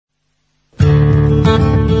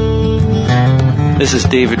This is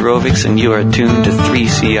David Rovics, and you are tuned to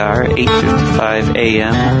 3CR 8:55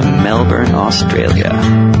 AM, Melbourne,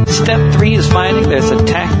 Australia. Step 3 is finding there's a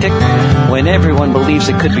tactic when everyone believes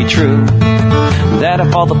it could be true. That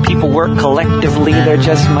if all the people work collectively, there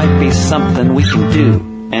just might be something we can do,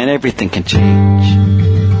 and everything can change.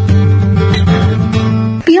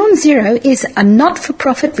 Beyond Zero is a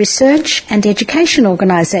not-for-profit research and education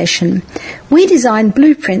organisation. We design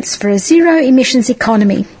blueprints for a zero-emissions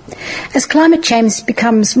economy. As climate change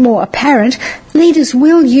becomes more apparent, leaders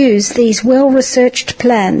will use these well-researched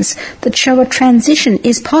plans that show a transition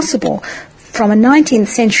is possible from a 19th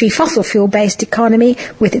century fossil fuel-based economy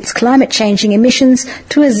with its climate-changing emissions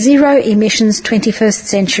to a zero-emissions 21st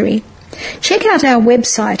century. Check out our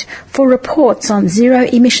website for reports on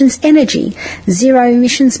zero-emissions energy,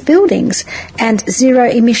 zero-emissions buildings, and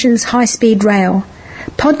zero-emissions high-speed rail.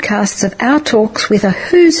 Podcasts of our talks with a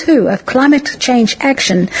who's who of climate change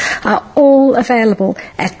action are all available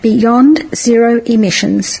at Beyond Zero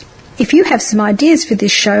Emissions. If you have some ideas for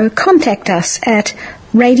this show, contact us at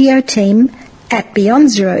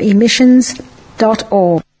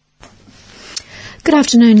radioteam@beyondzeroemissions.org. Good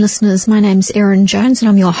afternoon, listeners. My name's Erin Jones, and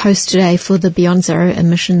I'm your host today for the Beyond Zero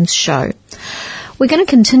Emissions show. We're going to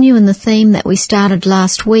continue in the theme that we started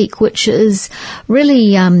last week, which is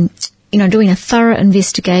really doing a thorough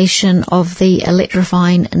investigation of the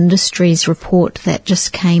Electrifying Industries report that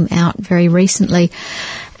just came out very recently.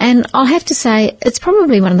 And I'll have to say, it's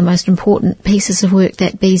probably one of the most important pieces of work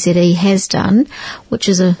that BZE has done, which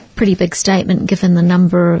is a pretty big statement given the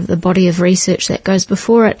number of the body of research that goes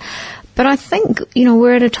before it. But I think,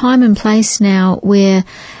 we're at a time and place now where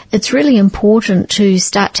it's really important to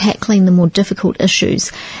start tackling the more difficult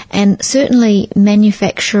issues. And certainly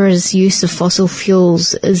manufacturers' use of fossil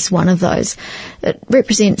fuels is one of those. It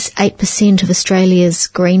represents 8% of Australia's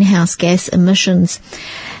greenhouse gas emissions.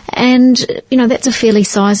 And, that's a fairly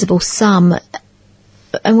sizable sum.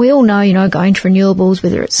 And we all know, going to renewables,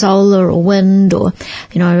 whether it's solar or wind or,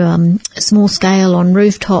 small scale on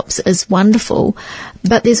rooftops is wonderful.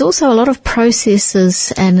 But there's also a lot of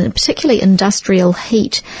processes and particularly industrial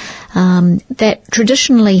heat that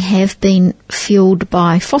traditionally have been fueled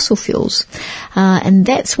by fossil fuels. And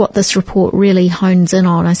that's what this report really hones in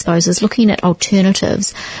on, I suppose, is looking at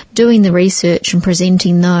alternatives, doing the research and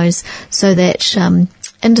presenting those so that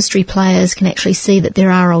industry players can actually see that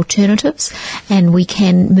there are alternatives and we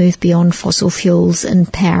can move beyond fossil fuels in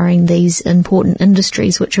powering these important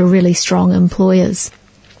industries which are really strong employers.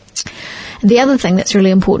 The other thing that's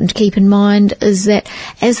really important to keep in mind is that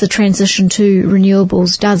as the transition to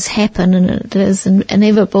renewables does happen, and it is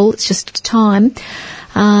inevitable, it's just time,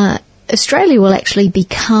 Australia will actually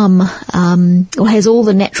become, or has all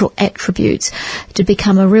the natural attributes to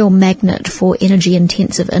become a real magnet for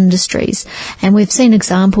energy-intensive industries. And we've seen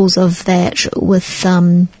examples of that with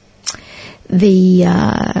the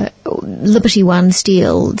Liberty One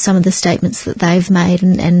Steel, some of the statements that they've made,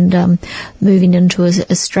 and moving into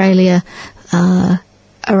Australia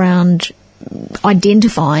around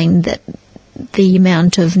identifying that the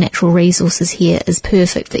amount of natural resources here is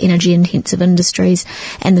perfect for energy-intensive industries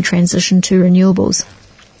and the transition to renewables.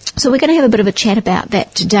 So we're going to have a bit of a chat about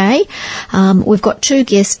that today. We've got two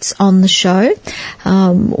guests on the show,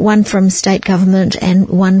 one from state government and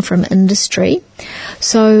one from industry.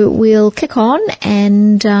 So we'll kick on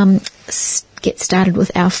and get started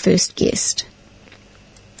with our first guest.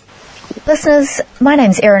 Listeners, my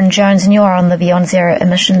name's Erin Jones and you're on the Beyond Zero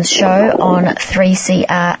Emissions show on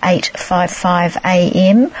 3CR 855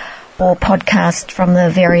 AM or podcast from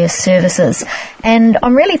the various services. And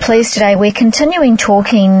I'm really pleased today. We're continuing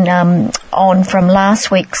talking on from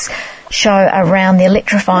last week's show around the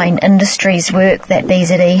Electrifying Industries work that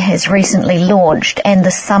BZE has recently launched and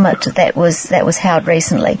the summit that was held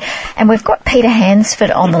recently. And we've got Peter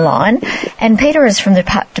Hansford on the line, and Peter is from the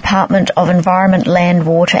Department of Environment, Land,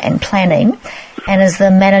 Water and Planning and is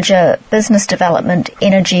the Manager Business Development,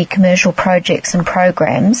 Energy, Commercial Projects and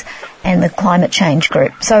Programs and the Climate Change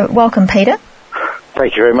Group. So welcome, Peter.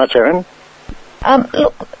 Thank you very much, Erin.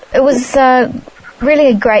 Look, it was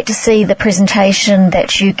really great to see the presentation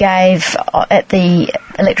that you gave at the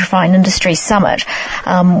Electrifying Industries Summit.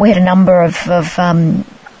 We had a number of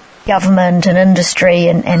government and industry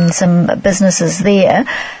and some businesses there,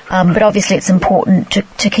 but obviously it's important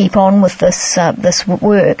to keep on with this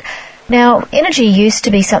work. Now, energy used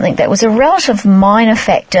to be something that was a relative minor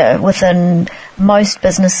factor within most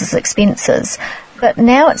businesses' expenses, but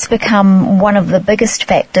now it's become one of the biggest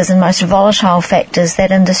factors and most volatile factors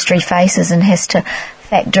that industry faces and has to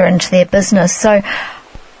factor into their business. So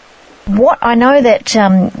what I know that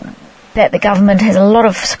that the government has a lot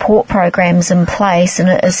of support programs in place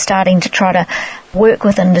and is starting to try to work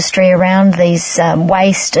with industry around these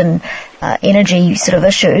waste and energy sort of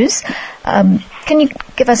issues. Can you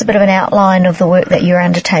give us a bit of an outline of the work that you're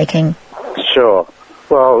undertaking? Sure.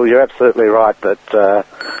 Well, you're absolutely right that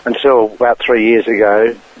until about 3 years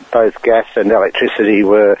ago, both gas and electricity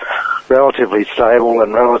were relatively stable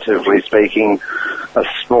and, relatively speaking, a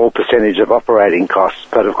small percentage of operating costs.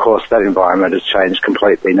 But, of course, that environment has changed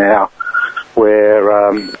completely now,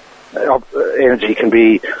 where energy can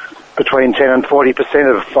be between 10 and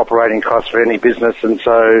 40% of operating costs for any business, and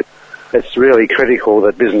so it's really critical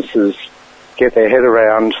that businesses get their head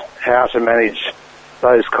around how to manage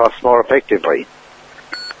those costs more effectively.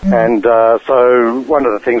 And so one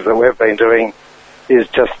of the things that we've been doing is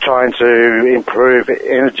just trying to improve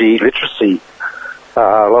energy literacy.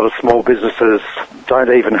 A lot of small businesses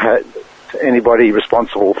don't even have anybody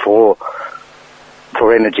responsible for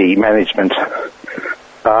energy management.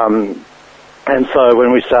 And so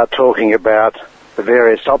when we start talking about the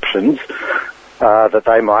various options that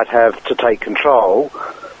they might have to take control,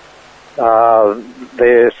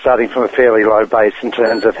 they're starting from a fairly low base in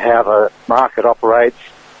terms of how the market operates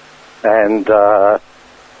and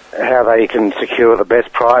how they can secure the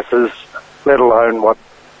best prices, let alone what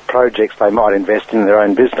projects they might invest in their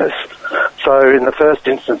own business. So in the first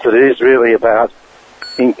instance, it is really about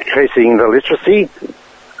increasing the literacy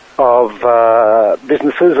of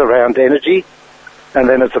businesses around energy, and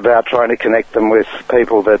then it's about trying to connect them with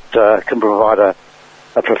people that can provide a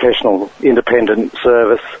professional, independent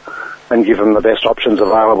service and give them the best options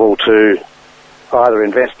available to either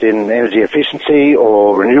invest in energy efficiency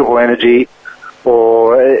or renewable energy,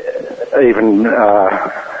 or even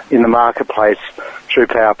in the marketplace through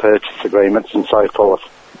power purchase agreements and so forth.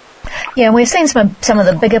 Yeah, we've seen some of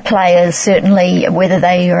the bigger players, certainly, whether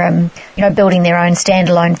they are building their own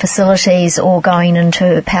standalone facilities or going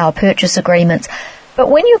into power purchase agreements. But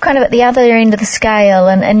when you're kind of at the other end of the scale,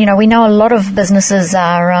 and we know a lot of businesses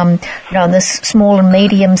are, in this small and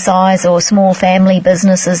medium size or small family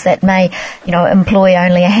businesses that may, employ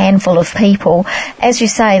only a handful of people. As you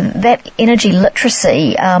say, that energy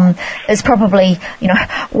literacy is probably,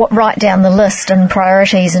 right down the list and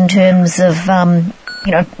priorities in terms of,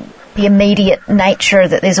 the immediate nature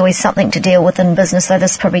that there's always something to deal with in business. So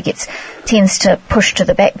this probably tends to push to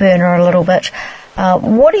the back burner a little bit.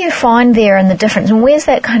 What do you find there in the difference, and where's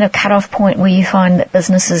that kind of cut-off point where you find that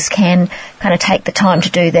businesses can kind of take the time to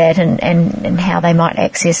do that and how they might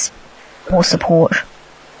access more support?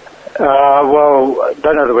 Well, I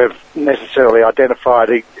don't know that we've necessarily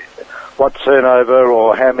identified what turnover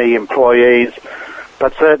or how many employees,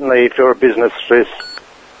 but certainly if you're a business with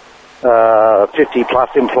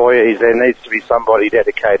 50-plus employees, there needs to be somebody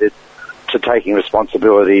dedicated to taking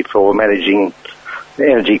responsibility for managing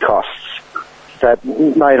energy costs. That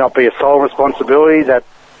may not be a sole responsibility. That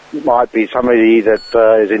might be somebody that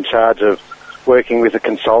is in charge of working with a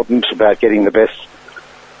consultant about getting the best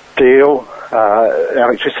deal,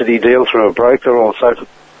 electricity deal through a broker or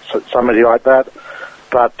somebody like that.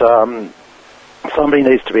 But somebody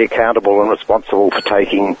needs to be accountable and responsible for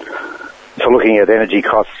looking at energy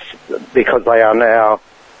costs, because they are now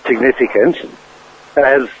significant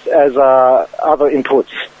as are other inputs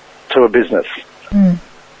to a business. Mm.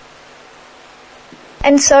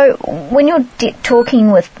 And so when you're talking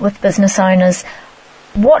with business owners,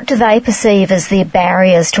 what do they perceive as their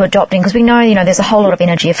barriers to adopting? Because we know, there's a whole lot of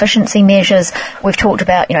energy efficiency measures. We've talked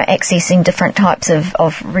about, accessing different types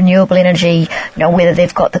of renewable energy, whether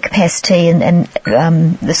they've got the capacity and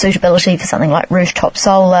the suitability for something like rooftop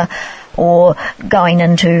solar, or going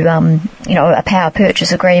into, a power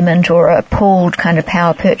purchase agreement or a pooled kind of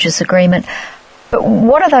power purchase agreement. But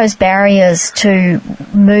what are those barriers to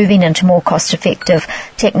moving into more cost-effective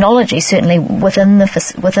technology, certainly within the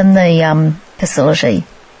facility?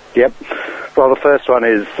 Yep. Well, the first one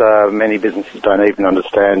is many businesses don't even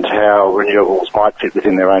understand how renewables might fit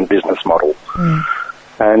within their own business model. Mm.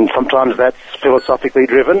 And sometimes that's philosophically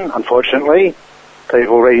driven, unfortunately.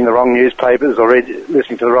 People reading the wrong newspapers or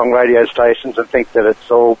listening to the wrong radio stations and think that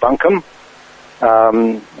it's all bunkum.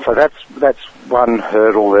 So that's one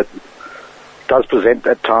hurdle that does present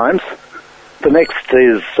at times. The next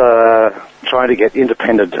is trying to get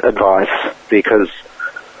independent advice, because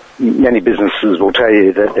many businesses will tell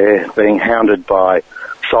you that they're being hounded by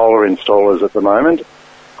solar installers at the moment,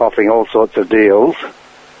 offering all sorts of deals,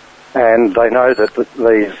 and they know that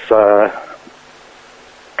these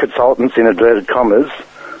consultants, in inverted commas,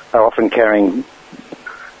 are often carrying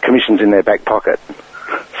commissions in their back pocket.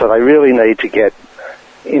 So they really need to get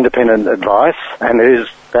independent advice, and there is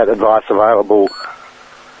that advice available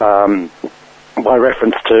by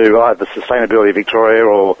reference to either Sustainability Victoria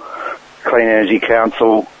or Clean Energy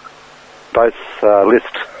Council. Both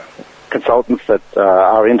list consultants that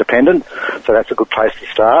are independent, so that's a good place to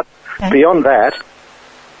start. Okay. Beyond that,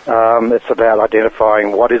 it's about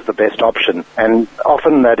identifying what is the best option, and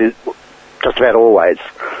often that is, just about always,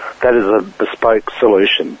 that is a bespoke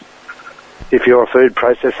solution. If you're a food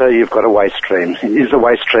processor, you've got a waste stream. Is the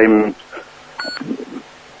waste stream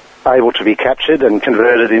able to be captured and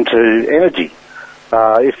converted into energy?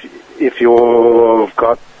 If you've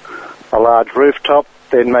got a large rooftop,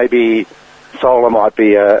 then maybe solar might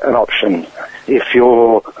be an option. If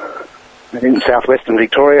you're in southwestern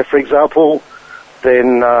Victoria, for example,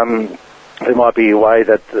 then there might be a way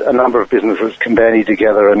that a number of businesses can bandy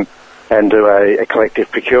together and do a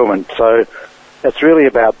collective procurement. So it's really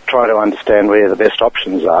about trying to understand where the best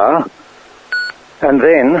options are. And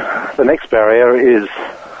then the next barrier is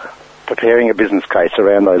preparing a business case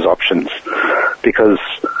around those options, because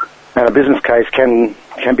a business case can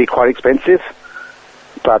be quite expensive.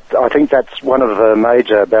 But I think that's one of the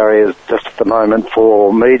major barriers just at the moment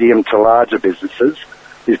for medium to larger businesses,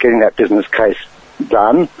 is getting that business case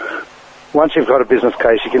done. Once you've got a business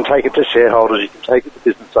case, you can take it to shareholders, you can take it to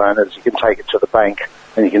business owners, you can take it to the bank,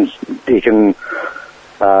 and you can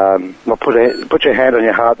put your hand on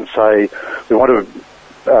your heart and say, we want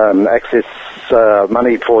to access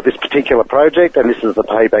money for this particular project, and this is the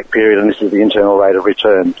payback period, and this is the internal rate of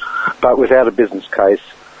return. But without a business case,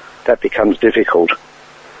 that becomes difficult.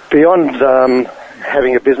 Beyond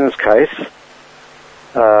having a business case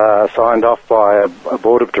signed off by a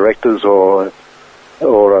board of directors or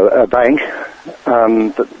a bank,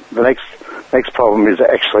 the next problem is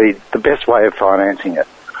actually the best way of financing it.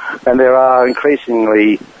 And there are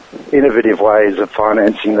increasingly innovative ways of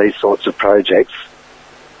financing these sorts of projects,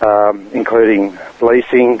 including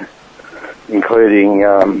leasing, including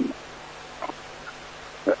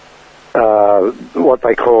what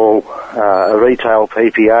they call a retail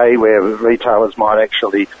PPA, where retailers might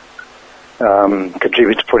actually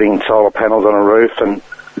contribute to putting solar panels on a roof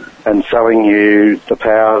and selling you the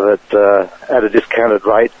power that at a discounted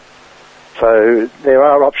rate. So there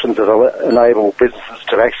are options that enable businesses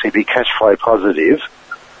to actually be cash flow positive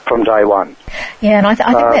from day one. Yeah, and I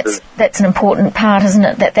think that's an important part, isn't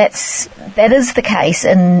it? That is the case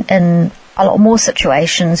in a lot more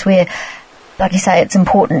situations where, like you say, it's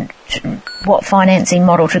important what financing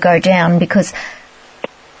model to go down, because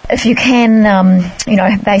if you can,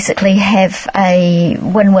 basically have a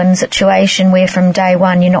win-win situation where from day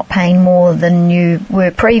one you're not paying more than you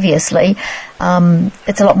were previously,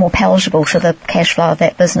 it's a lot more palatable to the cash flow of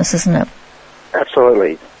that business, isn't it?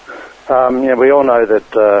 Absolutely. We all know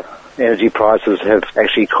that energy prices have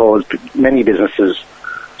actually caused many businesses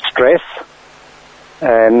stress,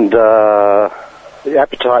 and the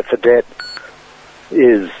appetite for debt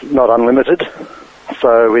is not unlimited.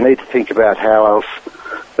 So we need to think about how else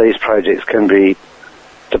these projects can be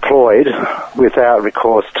deployed without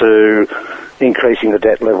recourse to increasing the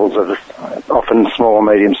debt levels of often small and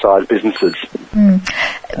medium-sized businesses.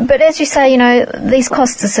 But as you say, these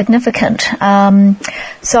costs are significant.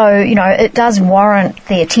 So, it does warrant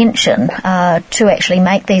the attention to actually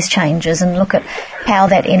make these changes and look at how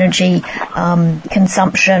that energy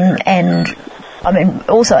consumption and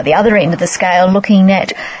also at the other end of the scale, looking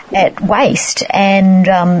at waste and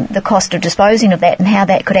the cost of disposing of that and how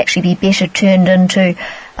that could actually be better turned into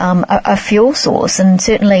a fuel source. And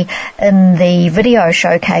certainly in the video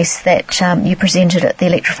showcase that you presented at the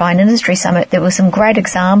Electrifying Industry Summit, there were some great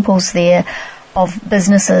examples there of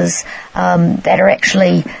businesses that are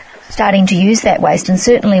actually starting to use that waste. And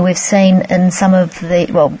certainly we've seen in some of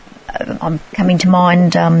the, I'm coming to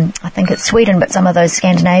mind, I think it's Sweden, but some of those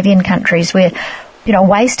Scandinavian countries where,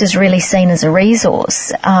 waste is really seen as a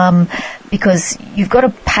resource, because you've got to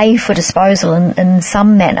pay for disposal in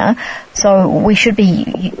some manner. So we should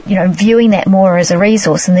be, viewing that more as a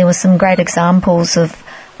resource. And there were some great examples of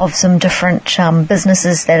some different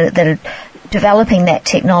businesses that are developing that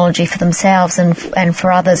technology for themselves and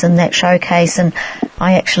for others in that showcase. And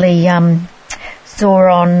I actually saw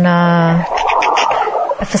on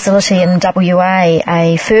a facility in WA,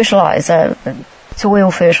 a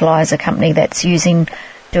soil fertiliser company that's doing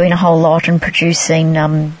a whole lot and producing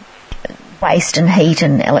waste and heat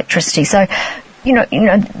and electricity. So,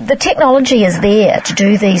 the technology is there to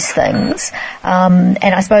do these things, and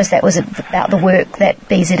I suppose that was about the work that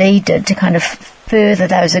BZE did to kind of further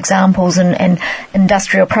those examples and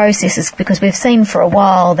industrial processes, because we've seen for a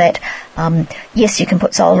while that yes, you can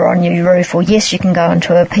put solar on your roof, or yes, you can go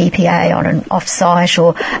into a PPA on an off-site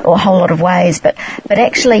or a whole lot of ways, but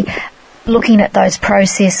actually looking at those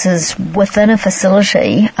processes within a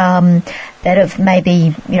facility that have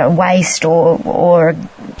maybe, waste or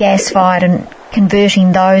gas-fired, and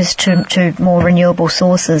converting those to more renewable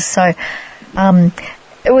sources. So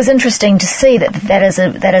it was interesting to see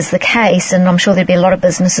that is the case, and I'm sure there'd be a lot of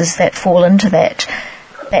businesses that fall into that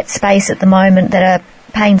space at the moment that are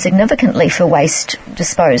paying significantly for waste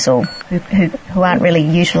disposal, who aren't really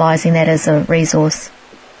utilising that as a resource.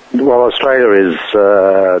 Well, Australia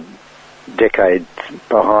is decades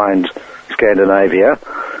behind Scandinavia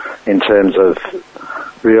in terms of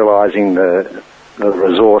realising the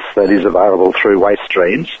resource that is available through waste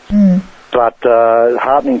streams. But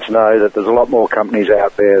heartening to know that there's a lot more companies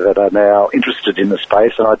out there that are now interested in the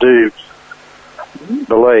space, and I do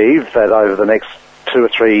believe that over the next 2 or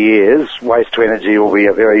 3 years, waste to energy will be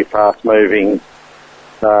a very fast-moving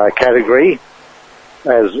category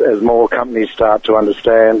as more companies start to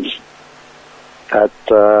understand that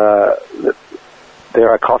there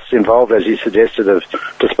are costs involved, as you suggested, of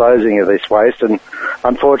disposing of this waste. And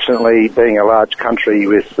unfortunately, being a large country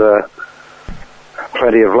with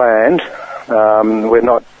plenty of land, we're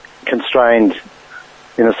not constrained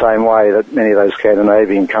in the same way that many of those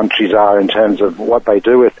Scandinavian countries are in terms of what they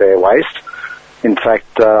do with their waste. In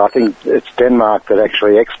fact, I think it's Denmark that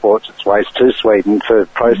actually exports its waste to Sweden for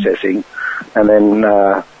processing and then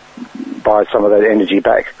buys some of that energy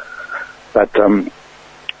back. But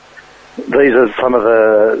these are some of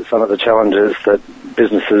the challenges that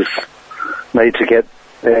businesses need to get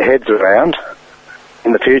their heads around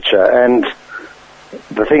in the future. And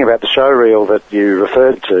the thing about the showreel that you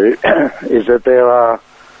referred to is that there are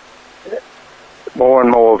more and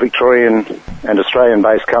more Victorian and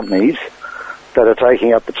Australian-based companies that are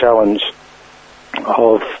taking up the challenge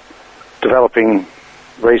of developing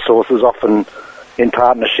resources, often in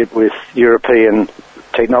partnership with European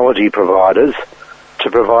technology providers, to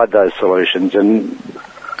provide those solutions. And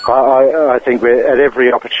I think at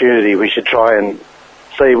every opportunity we should try and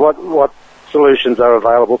see what solutions are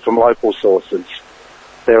available from local sources.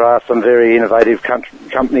 There are some very innovative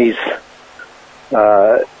companies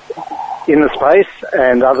in the space,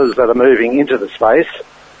 and others that are moving into the space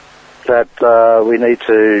that we need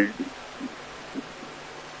to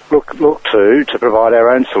look to provide our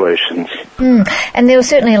own solutions. And there were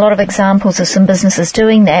certainly a lot of examples of some businesses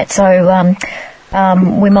doing that. So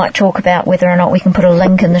we might talk about whether or not we can put a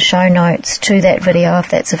link in the show notes to that video if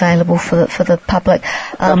that's available for the public.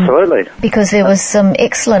 Absolutely. Because there was some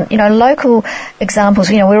excellent, local examples.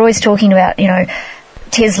 We're always talking about,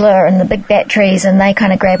 Tesla and the big batteries, and they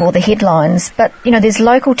kind of grab all the headlines. But, there's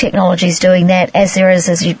local technologies doing that, as there is,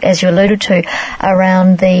 as you alluded to,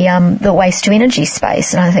 around the waste to energy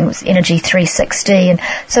space. And I think it was Energy 360. And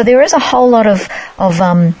so there is a whole lot of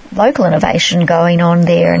local innovation going on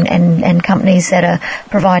there, and companies that are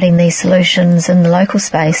providing these solutions in the local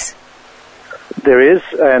space. There is,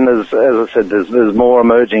 and as I said, there's more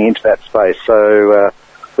emerging into that space. So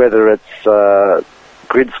whether it's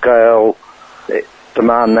grid scale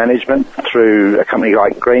demand management through a company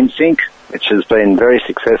like GreenSync, which has been very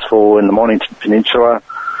successful in the Mornington Peninsula,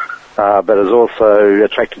 but has also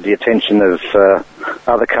attracted the attention of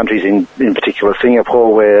other countries, in particular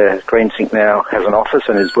Singapore, where GreenSync now has an office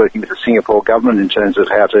and is working with the Singapore government in terms of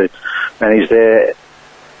how to manage their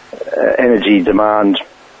energy demand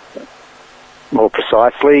more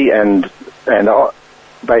precisely and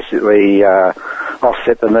basically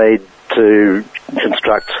offset the need to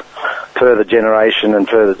construct further generation and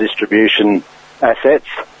further distribution assets.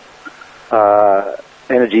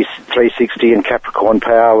 Energy 360 and Capricorn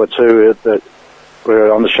Power were two that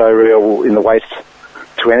were on the showreel in the waste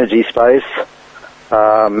to energy space.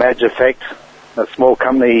 Madge Effect, a small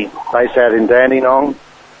company based out in Dandenong,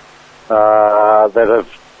 that are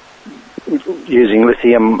using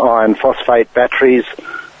lithium iron phosphate batteries,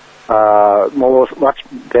 much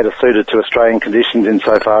better suited to Australian conditions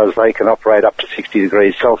insofar as they can operate up to 60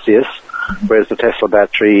 degrees Celsius, whereas the Tesla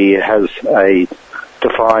battery has a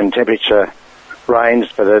defined temperature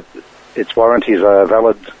range that its warranties are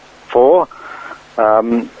valid for.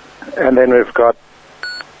 And then we've got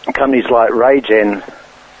companies like Raygen,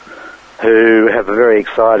 who have a very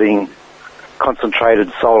exciting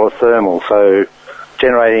concentrated solar thermal, so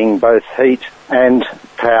generating both heat and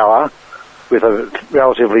power with a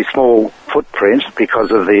relatively small footprint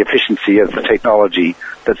because of the efficiency of the technology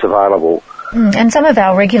that's available. And some of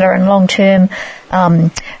our regular and long-term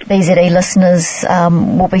BZE listeners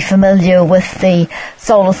will be familiar with the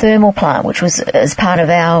solar thermal plant, which was as part of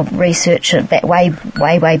our research that way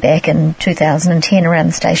back in 2010 around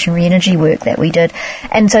the stationary energy work that we did.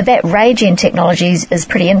 And so that RayGen technology is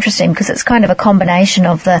pretty interesting because it's kind of a combination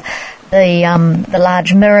of the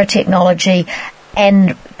large mirror technology and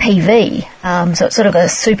PV. So it's sort of a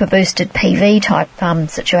super boosted PV type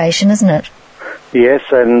situation, isn't it? Yes,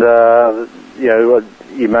 and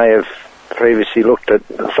you may have previously looked at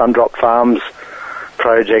the Sundrop Farms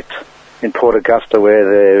project in Port Augusta, where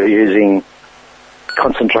they're using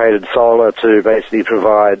concentrated solar to basically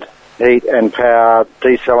provide heat and power,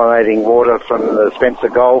 desalinating water from the Spencer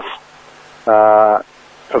Gulf,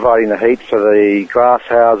 providing the heat for the glass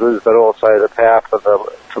houses, but also the power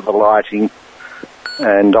for the lighting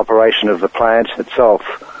and operation of the plant itself.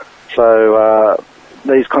 So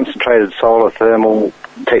these concentrated solar thermal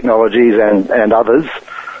technologies and others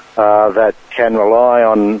that can rely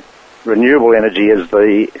on renewable energy as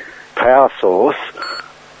the power source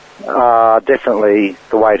are definitely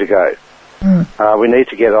the way to go. We need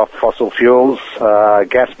to get off fossil fuels.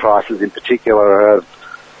 Gas prices in particular have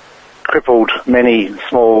crippled many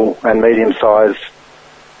small and medium-sized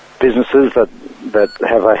businesses that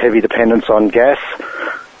have a heavy dependence on gas,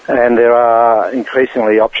 and there are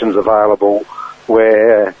increasingly options available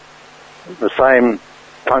where the same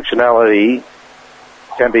functionality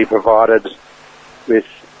can be provided with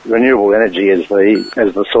renewable energy as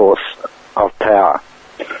the source of power.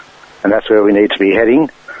 And that's where we need to be heading,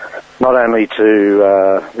 not only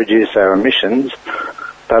to reduce our emissions,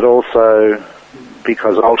 but also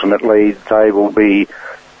because ultimately they will be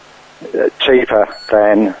cheaper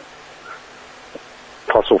than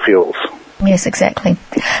fossil fuels. Yes, exactly.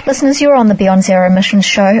 Listeners, you're on the Beyond Zero Emissions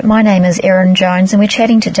show. My name is Erin Jones, and we're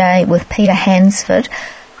chatting today with Peter Hansford,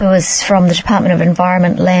 who is from the Department of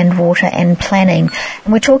Environment, Land, Water and Planning.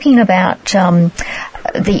 And we're talking about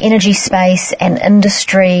the energy space and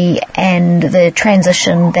industry and the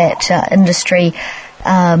transition that industry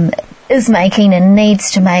is making and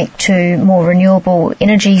needs to make to more renewable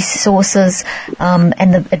energy sources,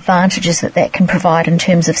 and the advantages that can provide in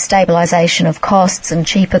terms of stabilisation of costs and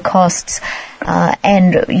cheaper costs,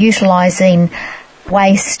 and utilising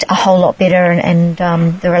waste a whole lot better, and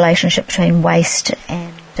the relationship between waste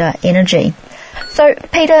and energy. So,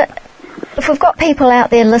 Peter, if we've got people out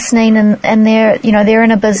there listening and they're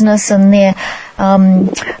in a business and they're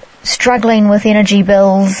struggling with energy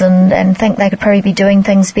bills and think they could probably be doing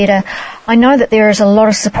things better, I know that there is a lot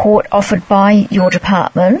of support offered by your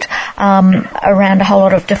department around a whole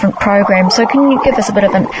lot of different programs. So can you give us a bit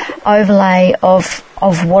of an overlay of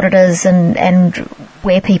what it is and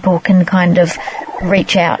where people can kind of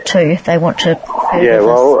reach out to if they want to? Yeah,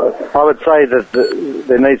 well, I would say that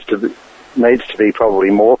there needs to be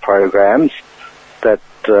probably more programs that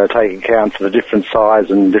take account of the different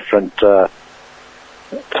size and different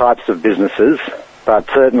types of businesses, but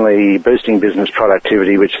certainly boosting business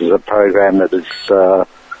productivity, which is a program that is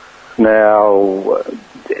now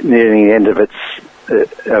nearing the end of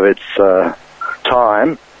its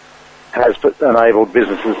time, has enabled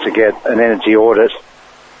businesses to get an energy audit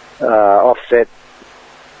offset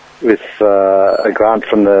with a grant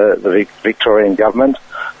from the Victorian government.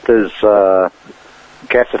 There's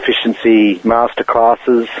gas efficiency master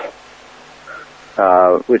classes,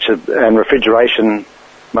 and refrigeration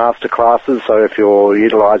master classes. So if you're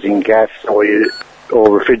utilising gas or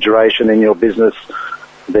refrigeration in your business,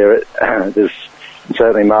 there's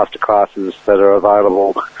certainly master classes that are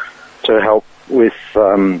available to help with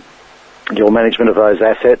your management of those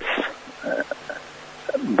assets.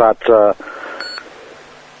 But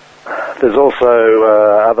there's also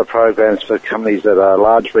other programs for companies that are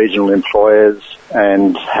large regional employers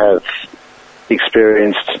and have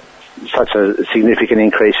experienced such a significant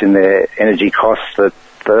increase in their energy costs that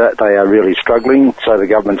they are really struggling. So the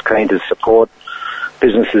government's keen to support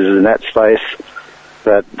businesses in that space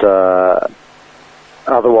that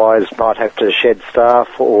otherwise might have to shed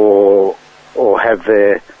staff or have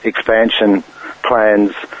their expansion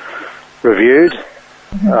plans reviewed.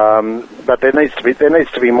 But there needs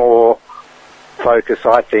to be more focus,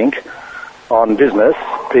 I think, on business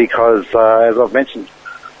because, as I've mentioned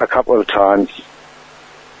a couple of times,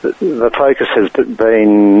 the focus has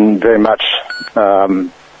been very much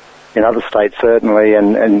in other states certainly,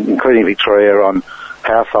 and including Victoria, on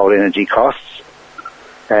household energy costs.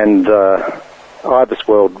 And IBIS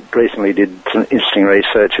World recently did some interesting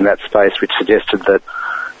research in that space, which suggested that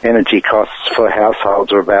energy costs for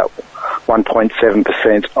households are about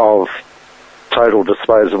 1.7% of total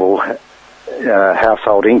disposable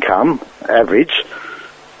household income average,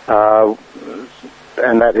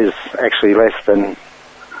 and that is actually less than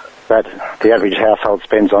that the average household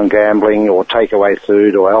spends on gambling or takeaway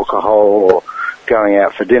food or alcohol or going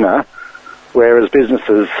out for dinner, whereas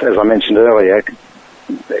businesses, as I mentioned earlier,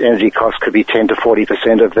 energy costs could be 10 to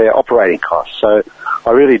 40% of their operating costs. So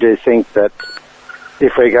I really do think that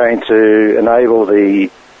if we're going to enable the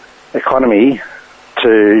economy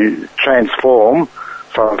to transform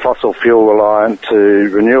from fossil fuel reliant to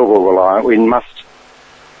renewable reliant, we must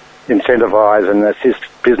incentivise and assist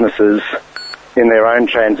businesses in their own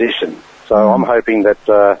transition. So I'm hoping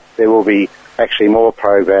that there will be actually more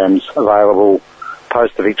programs available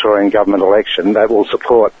post the Victorian government election that will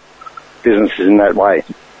support businesses in that way.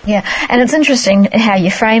 Yeah, and it's interesting how you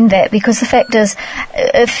framed that, because the fact is,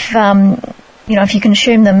 if if you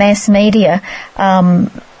consume the mass media,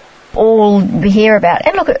 all we hear about,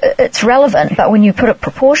 and look, it's relevant, but when you put it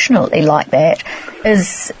proportionately like that,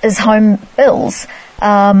 is home bills.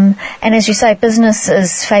 And as you say, business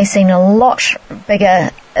is facing a lot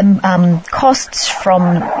bigger costs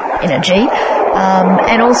from energy,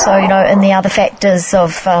 and also, in the other factors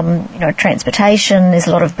of, transportation. There's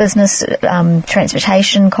a lot of business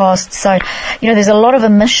transportation costs. So, there's a lot of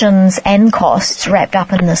emissions and costs wrapped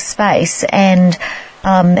up in this space. And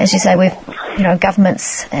as you say,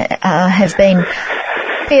 governments have been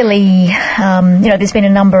fairly, there's been a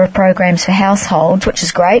number of programs for households, which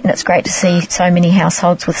is great, and it's great to see so many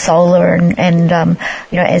households with solar and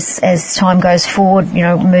as time goes forward,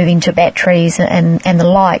 moving to batteries and the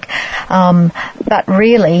like. But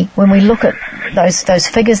really, when we look at those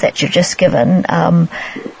figures that you've just given,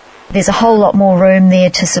 there's a whole lot more room there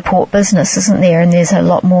to support business, isn't there? And there's a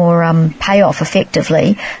lot more payoff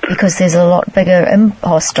effectively, because there's a lot bigger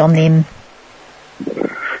impost on them.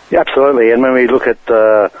 Yeah, absolutely. And when we look at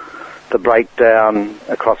the breakdown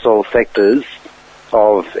across all sectors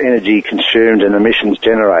of energy consumed and emissions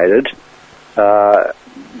generated,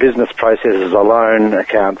 business processes alone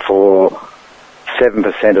account for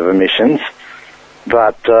 7% of emissions.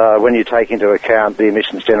 But when you take into account the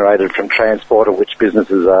emissions generated from transport, of which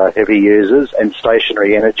businesses are heavy users, and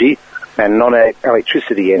stationary energy and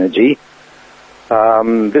non-electricity energy,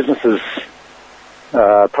 businesses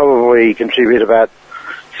probably contribute about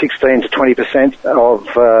 16 to 20% of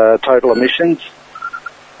total emissions.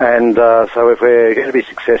 And so if we're going to be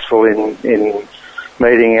successful in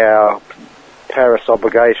meeting our Paris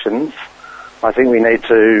obligations, I think we need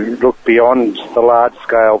to look beyond the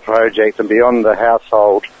large-scale project and beyond the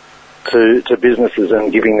household to businesses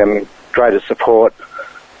and giving them greater support,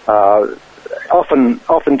 often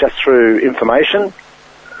just through information,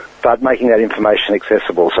 but making that information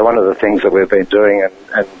accessible. So one of the things that we've been doing,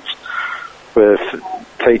 and we've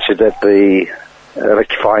featured at the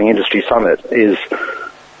Electrifying Industry Summit, is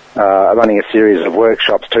running a series of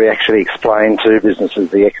workshops to actually explain to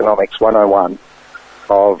businesses the economics 101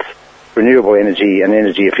 of renewable energy and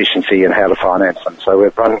energy efficiency and how to finance them. So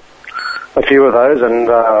we've run a few of those,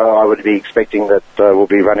 and I would be expecting that we'll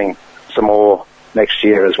be running some more next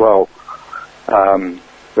year as well.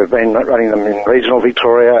 We've been running them in regional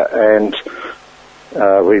Victoria, and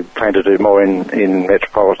we plan to do more in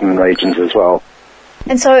metropolitan regions as well.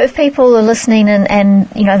 And so if people are listening and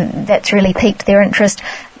that's really piqued their interest,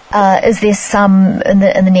 is there some in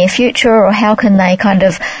the near future, or how can they kind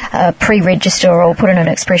of pre-register or put in an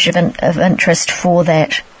expression of interest for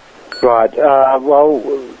that? Right. Well,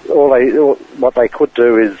 what they could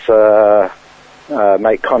do is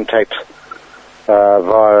make contact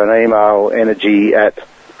via an email,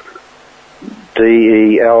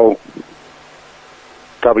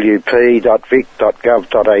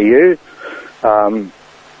 energy@delwp.vic.gov.au.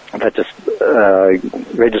 That just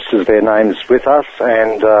registers their names with us,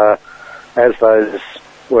 and as those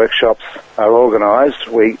workshops are organised,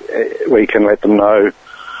 we can let them know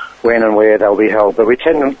when and where they'll be held. But we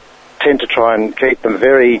tend to try and keep them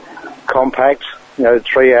very compact.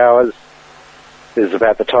 3 hours is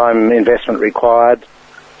about the time investment required,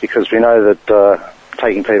 because we know that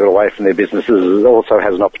taking people away from their businesses also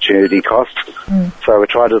has an opportunity cost. So we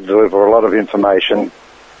try to deliver a lot of information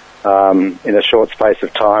in a short space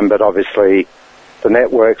of time, but obviously the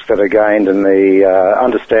networks that are gained and the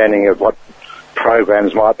understanding of what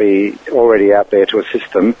programs might be already out there to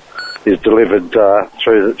assist them is delivered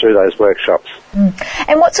through those workshops.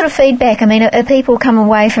 And what sort of feedback? I mean, are people come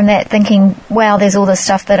away from that thinking, wow, there's all this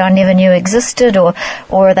stuff that I never knew existed, or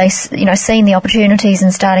are they, seeing the opportunities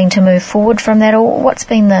and starting to move forward from that, or what's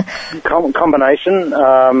been the combination?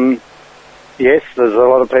 Yes, there's a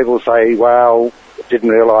lot of people say, wow, didn't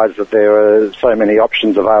realise that there are so many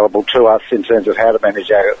options available to us in terms of how to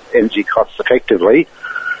manage our energy costs effectively.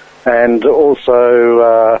 And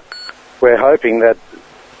also, we're hoping that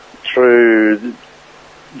through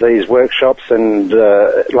these workshops and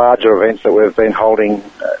larger events that we've been holding,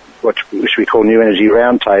 which we call New Energy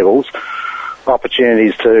Roundtables,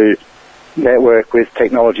 opportunities to network with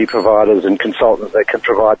technology providers and consultants that can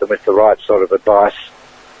provide them with the right sort of advice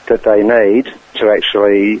that they need to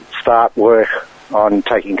actually start work on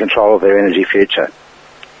taking control of their energy future.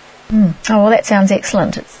 Oh, well, that sounds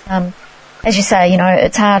excellent. It's, as you say,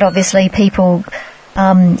 it's hard, obviously. People,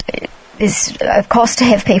 there's a cost to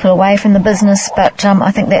have people away from the business, but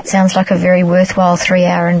I think that sounds like a very worthwhile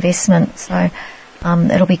 3-hour investment. So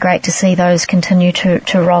it'll be great to see those continue to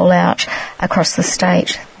roll out across the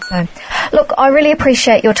state. So, look, I really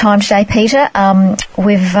appreciate your time today, Peter.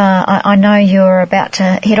 I know you're about to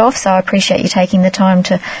head off, so I appreciate you taking the time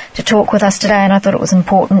to talk with us today, and I thought it was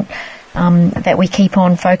important that we keep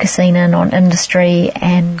on focusing in on industry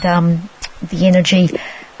and the energy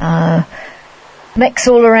mix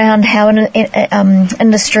all around how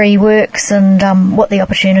industry works and what the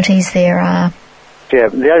opportunities there are. Yeah,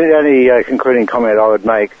 the only concluding comment I would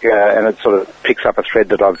make, and it sort of picks up a thread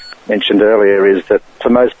that I've mentioned earlier, is that for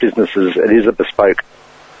most businesses it is a bespoke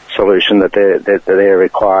solution that they're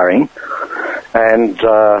requiring, and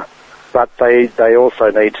but they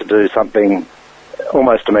also need to do something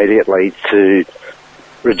almost immediately to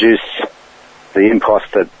reduce the impost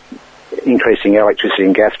that increasing electricity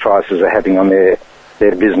and gas prices are having on their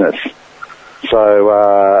business.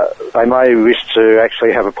 So they may wish to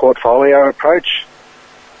actually have a portfolio approach,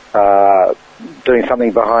 doing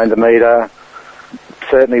something behind the meter,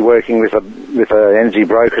 certainly working with an energy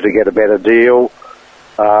broker to get a better deal.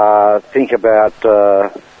 Think about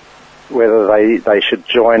whether they should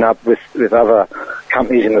join up with other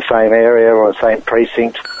companies in the same area or the same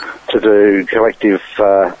precinct to do collective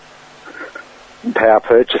power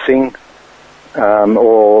purchasing,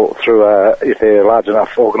 or through if they're a large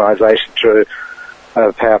enough organisation, through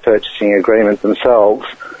a power purchasing agreement themselves.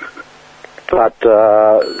 But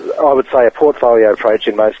I would say a portfolio approach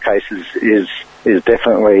in most cases is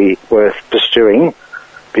definitely worth pursuing,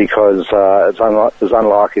 because it's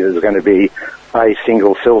unlikely there's going to be a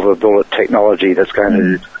single silver bullet technology that's going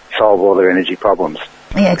to solve all their energy problems.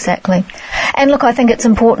 Yeah, exactly. And look, I think it's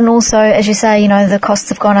important also, as you say, the costs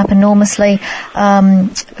have gone up enormously,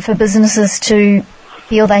 for businesses to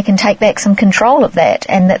feel they can take back some control of that,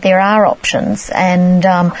 and that there are options, and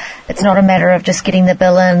it's not a matter of just getting the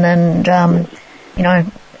bill in and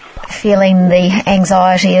feeling the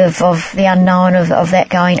anxiety of the unknown of that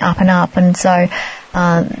going up and up. And so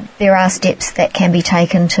there are steps that can be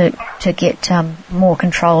taken to get more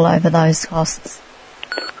control over those costs.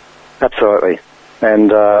 Absolutely.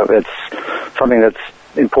 And it's something that's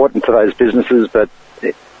important to those businesses, but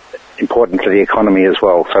important to the economy as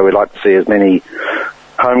well. So we'd like to see as many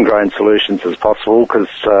homegrown solutions as possible, because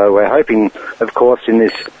we're hoping, of course, in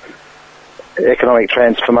this economic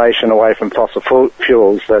transformation away from fossil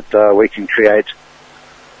fuels, that we can create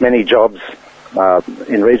many jobs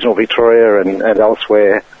in regional Victoria and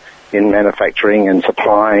elsewhere in manufacturing and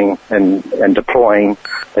supplying and deploying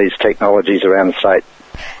these technologies around the state.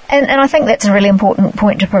 And I think that's a really important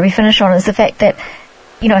point to probably finish on, is the fact that,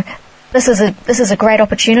 this is a great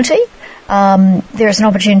opportunity. There is an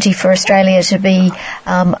opportunity for Australia to be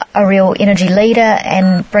a real energy leader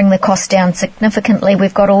and bring the costs down significantly.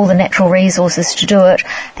 We've got all the natural resources to do it,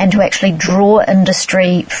 and to actually draw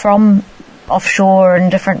industry from offshore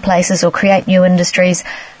and different places, or create new industries,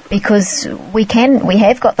 because we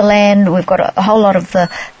have got the land, we've got a whole lot of the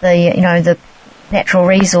natural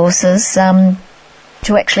resources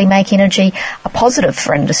to actually make energy a positive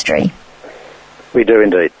for industry. We do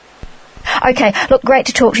indeed. Okay, look, great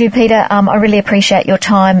to talk to you, Peter. I really appreciate your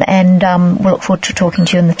time, and we'll look forward to talking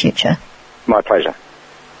to you in the future. My pleasure.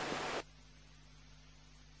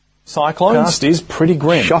 Cyclone forecast is pretty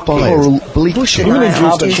grim. Shock coral bleach, imminent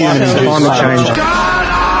climate change.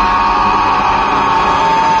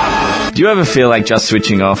 Do you ever feel like just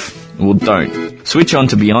switching off? Well, don't. Switch on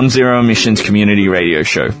to Beyond Zero Emissions Community Radio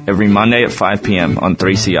Show every Monday at 5 p.m. on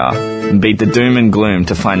 3CR, and beat the doom and gloom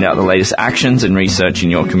to find out the latest actions and research in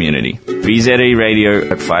your community. VZE Radio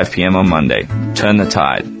at 5 p.m. on Monday. Turn the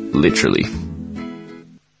tide, literally.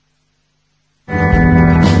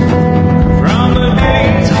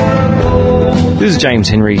 This is James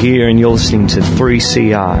Henry here, and you're listening to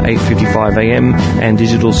 3CR 8:55 AM and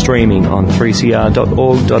digital streaming on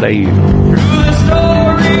 3cr.org.au.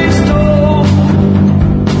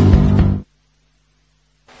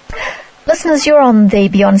 Listeners, you're on the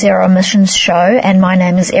Beyond Zero Emissions show, and my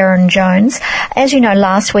name is Erin Jones. As you know,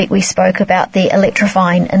 last week we spoke about the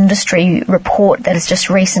Electrifying Industry report that has just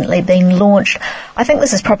recently been launched. I think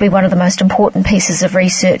this is probably one of the most important pieces of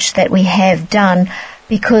research that we have done,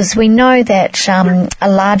 because we know that a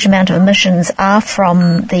large amount of emissions are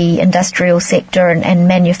from the industrial sector and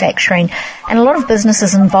manufacturing, and a lot of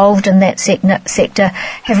businesses involved in that sector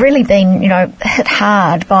have really been, hit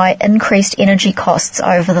hard by increased energy costs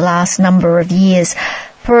over the last number of years.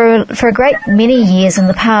 For a great many years in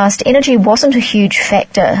the past, energy wasn't a huge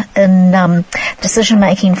factor in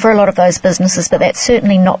decision-making for a lot of those businesses, but that's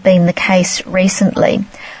certainly not been the case recently.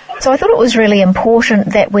 So I thought it was really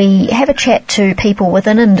important that we have a chat to people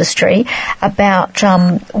within industry about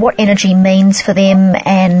what energy means for them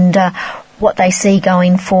and what they see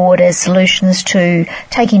going forward as solutions to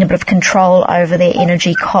taking a bit of control over their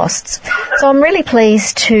energy costs. So I'm really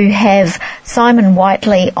pleased to have Simon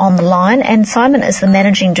Whiteley on the line, and Simon is the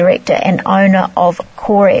Managing Director and owner of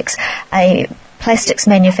Corex, a plastics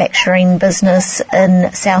manufacturing business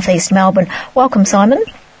in southeast Melbourne. Welcome, Simon.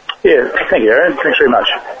 Yeah, thank you, Erin. Thanks very much.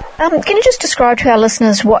 Can you just describe to our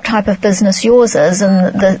listeners what type of business yours is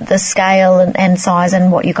and the scale and size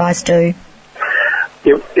and what you guys do?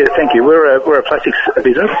 Yeah, thank you. We're a plastics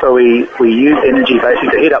business, so we use energy basically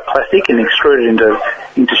to heat up plastic and extrude it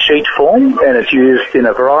into sheet form, and it's used in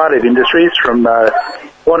a variety of industries from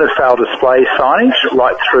point-of-sale display signage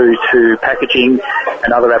right through to packaging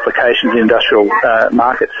and other applications in industrial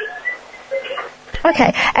markets.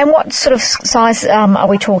 Okay, and what sort of size are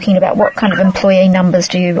we talking about? What kind of employee numbers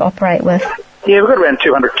do you operate with? Yeah, we've got around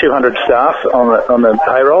 200 staff on the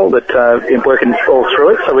payroll that working all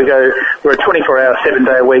through it. So we're a 24-hour,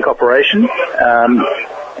 7-day-a-week operation,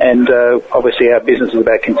 and obviously our business is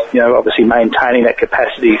about obviously maintaining that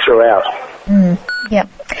capacity throughout. Yep.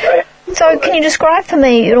 So can you describe for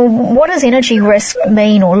me, what does energy risk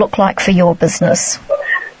mean or look like for your business?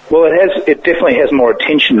 Well, it definitely has more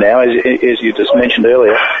attention now, as you just mentioned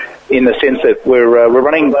earlier, in the sense that we're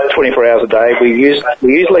running 24 hours a day. We use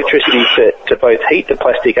electricity to both heat the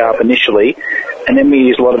plastic up initially, and then we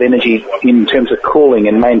use a lot of energy in terms of cooling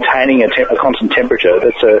and maintaining a constant temperature.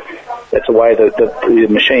 That's a way that the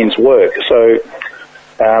machines work. So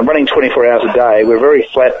running 24 hours a day, we're very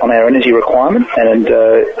flat on our energy requirement, and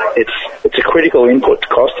it's a critical input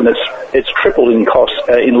cost, and it's tripled in cost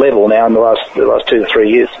in level now in the last 2 to 3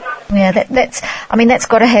 years. Yeah, that's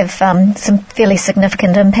got to have some fairly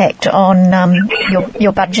significant impact on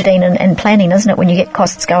your budgeting and planning, isn't it? When you get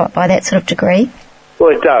costs go up by that sort of degree.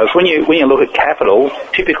 Well, it does. When you look at capital,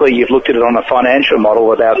 typically you've looked at it on a financial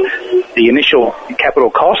model about the initial capital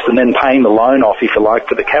cost and then paying the loan off, if you like,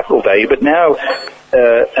 for the capital value. But now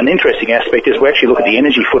an interesting aspect is we actually look at the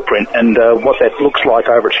energy footprint and what that looks like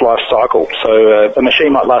over its life cycle. So a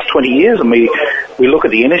machine might last 20 years, and we look at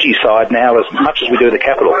the energy side now as much as we do the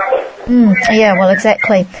capital. Yeah, well,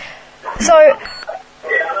 exactly. So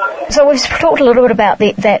we've talked a little bit about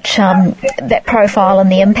that profile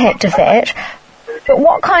and the impact of that. But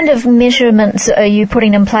what kind of measurements are you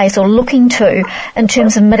putting in place or looking to in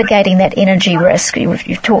terms of mitigating that energy risk?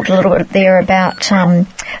 You've talked a little bit there about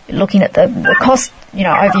looking at the cost,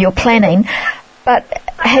 over your planning. But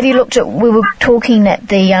have you looked at, we were talking at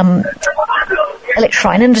the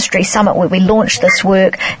Electrifying Industry Summit where we launched this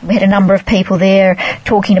work. We had a number of people there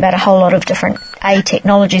talking about a whole lot of different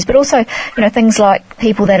technologies, but also, things like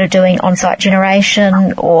people that are doing on-site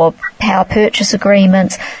generation or power purchase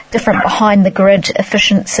agreements, different behind-the-grid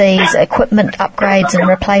efficiencies, equipment upgrades and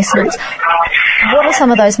replacements. What are some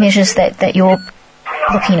of those measures that you're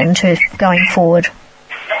looking into going forward?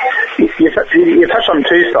 You touched on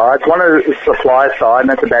two sides. One is the supply side, and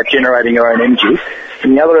that's about generating your own energy.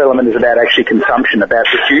 And the other element is about actually consumption, about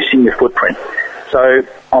reducing your footprint. So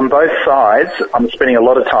on both sides, I'm spending a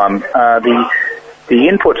lot of time. The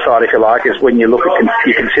input side, if you like, is when you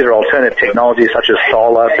consider alternative technologies such as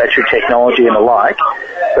solar, battery technology and the like.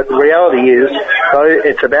 But the reality is, though,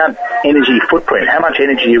 it's about energy footprint. How much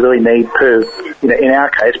energy you really need per, in our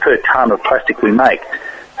case, per tonne of plastic we make.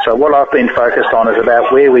 So what I've been focused on is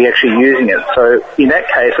about where we're actually using it. So in that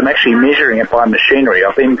case, I'm actually measuring it by machinery.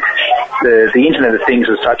 The Internet of Things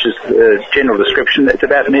is such as general description. It's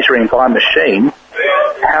about measuring by machine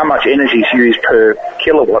how much energy is used per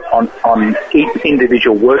kilowatt on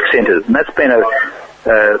individual work centres. And that's been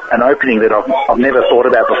an opening that I've never thought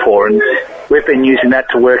about before. And we've been using that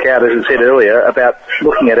to work out, as I said earlier, about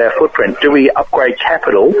looking at our footprint. Do we upgrade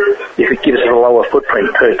capital if it gives us a lower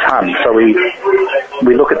footprint per tonne? So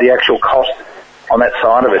we look at the actual cost on that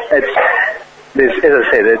side of it. As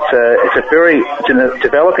I said, it's a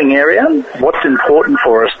developing area. What's important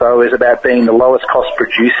for us, though, is about being the lowest cost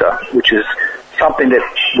producer, which is something that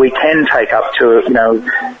we can take up to, in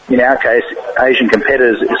our case, Asian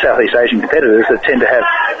competitors, Southeast Asian competitors that tend to have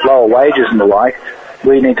lower wages and the like.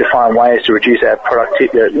 We need to find ways to reduce our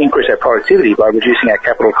increase our productivity by reducing our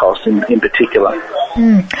capital costs in particular.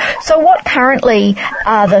 So what currently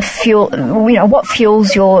are the what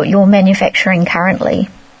fuels you're manufacturing currently?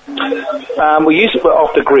 We use it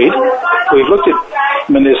off the grid. We've looked at,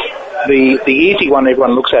 there's the easy one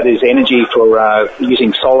everyone looks at is energy for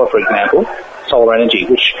using solar, for example, solar energy,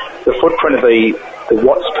 which the footprint of the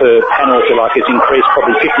watts per panel, if you like, has increased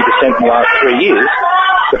probably 50% in the last 3 years.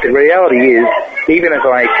 But the reality is, even if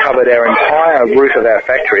I covered our entire roof of our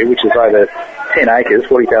factory, which is over 10 acres,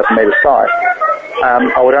 40,000 metre site,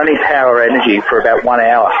 I would only power energy for about 1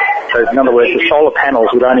 hour. So in other words, the solar panels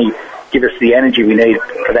would only give us the energy we need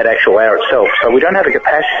for that actual hour itself. So we don't have the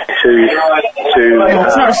capacity to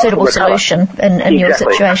it's not a suitable solution in your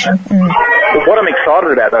situation. But what I'm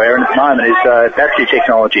excited about, though, Erin, at the moment is battery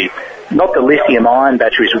technology. Not the lithium-ion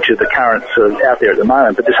batteries, which are the current sort of out there at the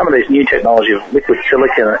moment, but there's some of these new technology of liquid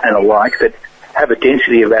silicon and the like that have a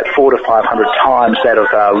density of about 400 to 500 times that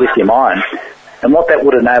of lithium-ion. And what that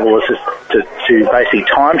would enable us is to basically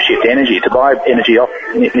time shift energy, to buy energy off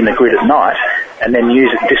in the grid at night and then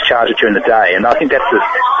use it and discharge it during the day. And I think that's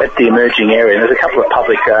the emerging area. And there's a couple of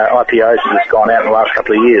public IPOs that have gone out in the last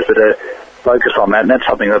couple of years that are focused on that, and that's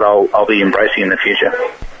something that I'll be embracing in the future.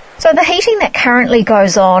 So the heating that currently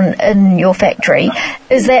goes on in your factory,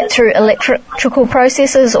 is that through electrical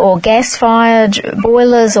processes or gas-fired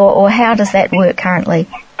boilers, or how does that work currently?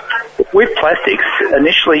 With plastics,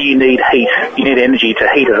 initially you need heat, you need energy to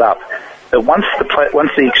heat it up. But once the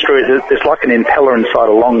extruder, there's like an impeller inside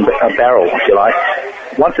a long barrel, if you like.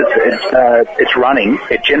 Once it's running,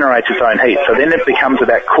 it generates its own heat. So then it becomes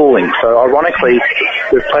about cooling. So ironically,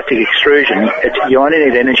 with plastic extrusion, you only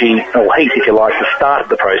need energy or heat, if you like, to start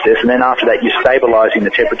the process, and then after that you're stabilising the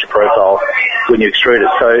temperature profile when you extrude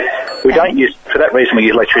it. So we don't use, for that reason, we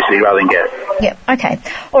use electricity rather than gas. Yeah, okay.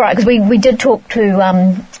 All right, because we did talk to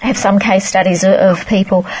have some case studies of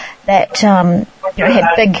people that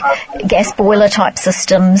had big gas boiler type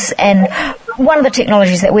systems, and one of the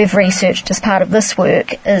technologies that we've researched as part of this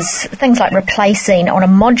work is things like replacing on a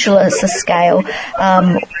modular scale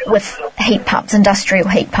with heat pumps, industrial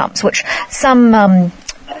heat pumps, which some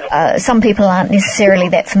people aren't necessarily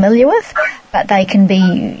that familiar with, but they can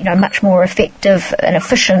be, much more effective and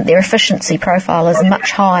efficient. Their efficiency profile is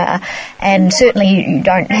much higher, and certainly you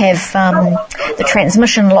don't have the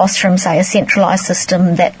transmission loss from, say, a centralised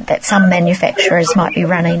system that some manufacturers might be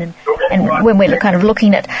running. And when we're kind of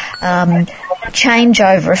looking at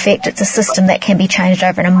changeover effect, it's a system that can be changed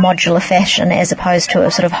over in a modular fashion as opposed to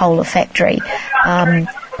a sort of whole of factory.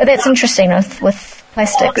 But that's interesting with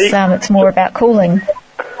plastics. It's more about cooling.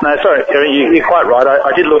 No, sorry, you're quite right.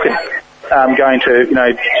 I did look at going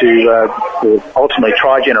to ultimately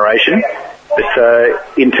tri-generation,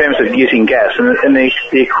 but in terms of using gas, and the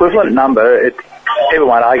equivalent number, people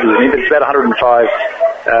won't argue with me, but it's about 105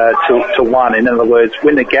 to 1. In other words,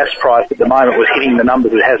 when the gas price at the moment was hitting the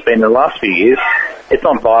numbers it has been in the last few years, it's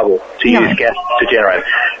not viable to use gas to generate.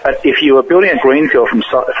 But if you were building a greenfield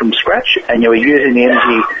from scratch and you were using the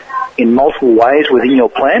energy in multiple ways within your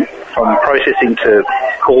plant, from processing to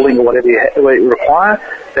cooling or whatever you require,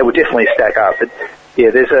 that would definitely stack up. But yeah,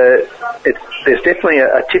 there's definitely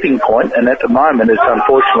a tipping point, and at the moment,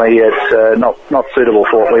 unfortunately it's not suitable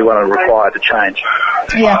for what we want to require to change.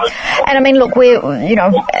 Yeah, and I mean, look,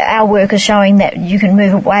 our work is showing that you can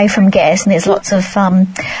move away from gas, and there's lots of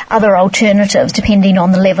other alternatives depending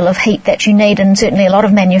on the level of heat that you need, and certainly a lot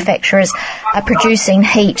of manufacturers are producing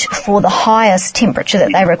heat for the highest temperature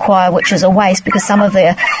that they require, which is a waste because some of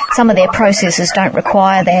their processes don't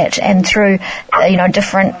require that, and through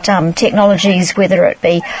different technologies, whether it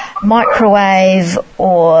be microwave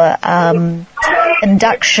or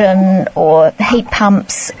induction or heat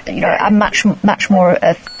pumps, are much more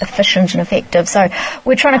efficient and effective. So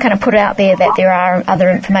we're trying to kind of put out there that there are other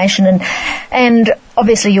information, and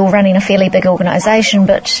obviously you're running a fairly big organisation,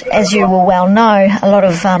 but as you will well know, a lot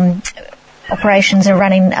of operations are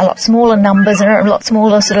running a lot smaller numbers and are a lot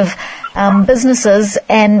smaller sort of businesses,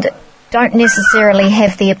 and don't necessarily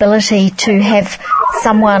have the ability to have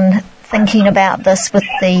someone thinking about this with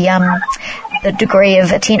the degree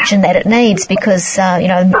of attention that it needs, because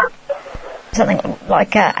something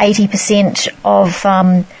like 80% of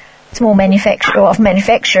small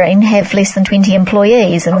manufacturing have less than 20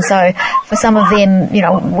 employees, and so for some of them,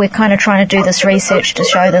 we're kind of trying to do this research to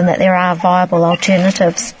show them that there are viable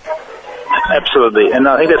alternatives. Absolutely, and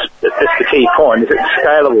I think that's the key point. Is it's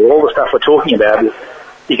scalable. All the stuff we're talking about is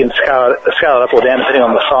you can scale it up or down depending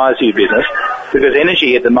on the size of your business, because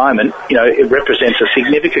energy at the moment, it represents a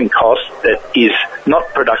significant cost that is not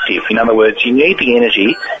productive. In other words, you need the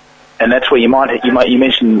energy, and that's where you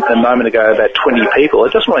mentioned a moment ago about 20 people.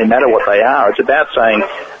 It doesn't really matter what they are. It's about saying,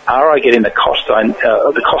 are I getting the cost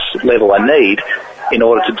level I need? in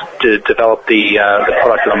order to develop the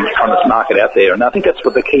product on this market out there. And I think that's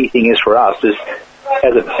what the key thing is for us, is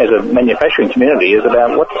as a manufacturing community, is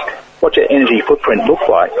about what's your energy footprint look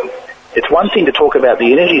like. It's one thing to talk about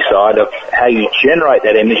the energy side of how you generate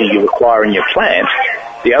that energy you require in your plant.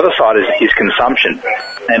 The other side is consumption.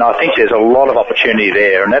 And I think there's a lot of opportunity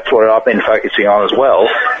there, and that's what I've been focusing on as well,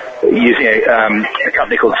 using a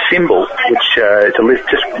company called Symbol, which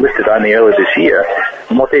just listed only earlier this year.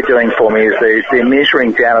 And what they're doing for me is they're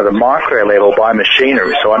measuring down at a micro level by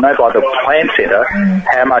machinery. So I know by the plant centre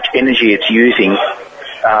how much energy it's using,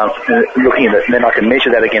 looking at it, and then I can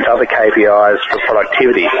measure that against other KPIs for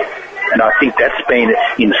productivity. And I think that's been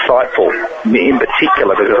insightful in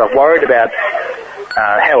particular, because I've worried about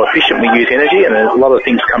how efficient we use energy, and a lot of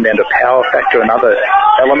things come down to power factor and other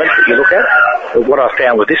elements that you look at. But what I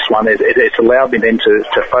found with this one is it's allowed me then to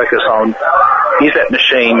focus on, is that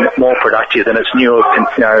machine more productive than its newer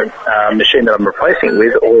machine that I'm replacing it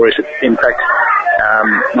with, or is it in fact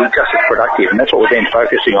just as productive? And that's what we've been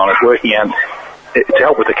focusing on, is working out to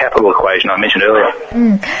help with the capital equation I mentioned earlier.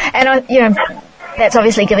 And that's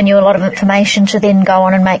obviously given you a lot of information to then go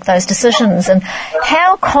on and make those decisions. And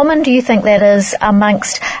how common do you think that is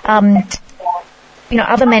amongst,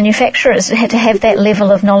 other manufacturers to have that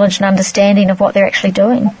level of knowledge and understanding of what they're actually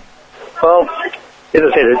doing? Well, as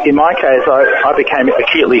I said, in my case, I became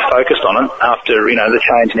acutely focused on it after, the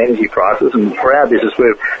change in energy prices. And for our business,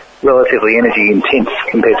 we're relatively energy intense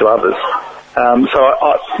compared to others. I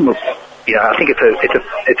think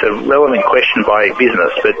it's a relevant question by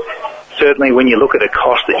business, but certainly when you look at a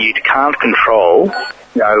cost that you can't control,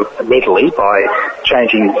 readily by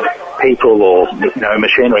changing people or,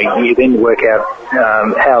 machinery, you then work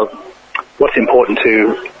out what's important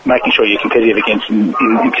to making sure you're competitive against,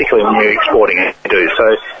 particularly when you're exporting it.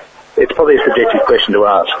 So it's probably a subjective question to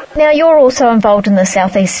ask. Now, you're also involved in the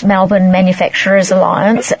South East Melbourne Manufacturers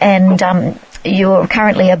Alliance, and you're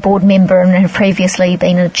currently a board member and have previously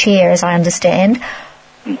been a chair, as I understand.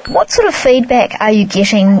 What sort of feedback are you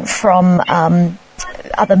getting from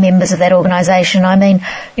other members of that organisation? I mean,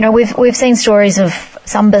 we've seen stories of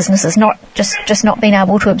some businesses not being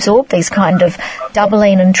able to absorb these kind of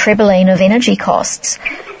doubling and trebling of energy costs.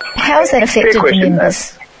 How has that affected the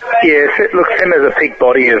members? Yeah, look, SEMA is a big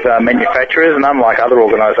body of manufacturers, and unlike other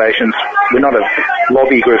organisations, we're not a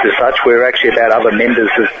lobby group as such. We're actually about other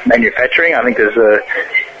members of manufacturing. I think there's $7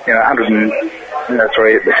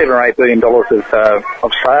 or $8 billion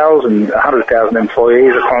of sales and 100,000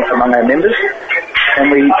 employees among our members. And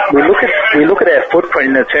we look at our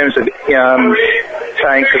footprint in terms of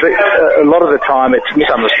saying, because a lot of the time it's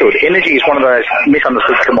misunderstood. Energy is one of those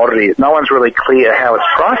misunderstood commodities. No one's really clear how it's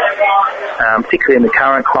priced, particularly in the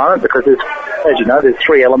current climate, because there's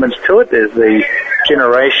three elements to it. There's the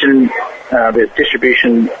generation, there's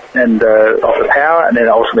distribution and of the power, and then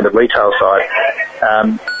ultimately the retail side.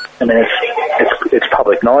 It's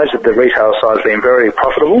public knowledge that the retail side has been very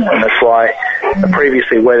profitable, and that's why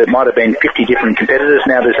previously, where there might have been 50 different competitors,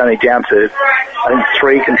 now there's only down to, I think,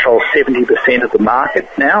 3 control 70% of the market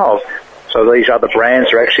now. So these other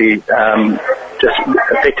brands are actually just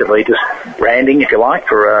effectively just branding, if you like,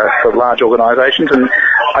 for large organisations. And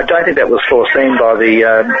I don't think that was foreseen by the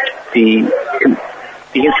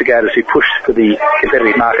instigators who pushed for the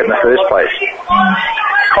competitive market in the first place.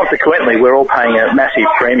 Consequently, we're all paying a massive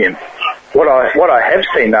premium. What I have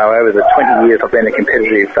seen, though, over the 20 years I've been a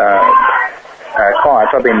competitive client,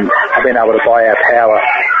 I've been able to buy our power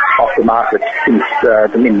off the market since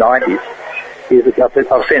the mid-90s.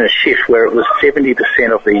 I've seen a shift where it was 70%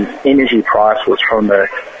 of the energy price was from the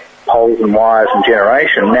poles and wires and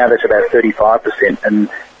generation. Now that's about 35%, and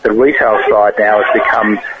the retail side now has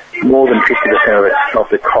become more than 50% of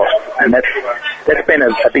the cost, and that's been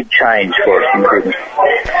a big change for us in the business.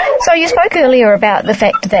 So you spoke earlier about the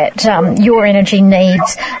fact that your energy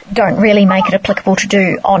needs don't really make it applicable to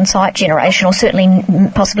do on-site generation, or certainly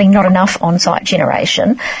possibly not enough on-site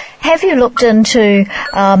generation. Have you looked into,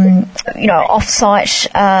 off-site,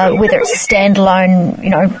 whether it's a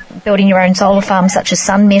standalone, building your own solar farm such as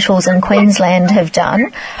Sun Metals in Queensland have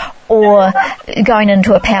done, or going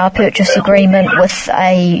into a power purchase agreement with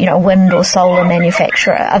a, wind or solar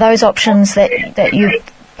manufacturer? Are those options that you've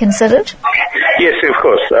considered? Yes, of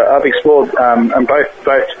course. I've explored on both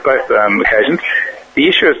occasions. The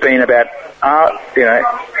issue has been about, how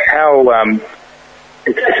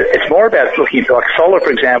it's more about looking at, like solar,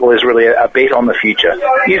 for example, is really a bet on the future.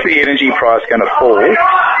 Is the energy price going to fall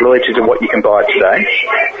relative to what you can buy today?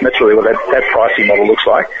 And that's really what that pricing model looks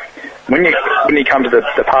like. When you come to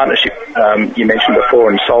the partnership you mentioned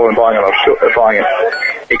before in solar and buying it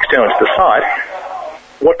external to the site,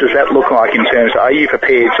 what does that look like in terms of, are you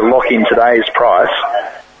prepared to lock in today's price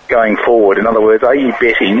going forward? In other words, are you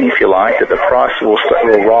betting, if you like, that the price will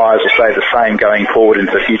rise or stay the same going forward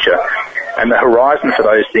into the future? And the horizon for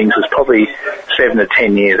those things is probably 7 to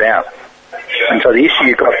 10 years out. And so the issue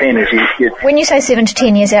you've got then is when you say 7 to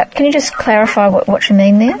 10 years out, can you just clarify what you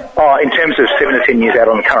mean there? Oh, in terms of 7 to 10 years out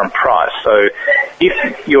on the current price. So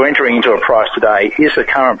if you're entering into a price today, is the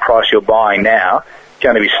current price you're buying now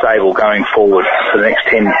going to be stable going forward for the next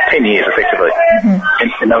 10 years, effectively?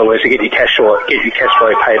 Mm-hmm. In other words, to get your cash flow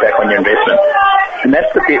payback on your investment. And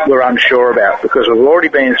that's the bit we're unsure about, because we've already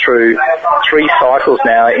been through 3 cycles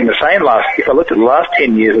now in the same if I looked at the last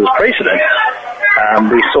 10 years as precedent,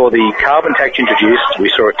 we saw the carbon tax introduced, we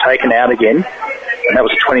saw it taken out again, and that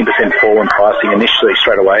was a 20% fall in pricing initially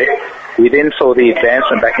straight away. We then saw the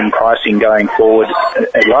advancement back in pricing going forward.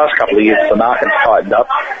 The last couple of years, the market's tightened up,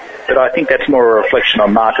 but I think that's more a reflection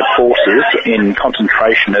on market forces in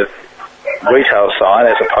concentration of retail side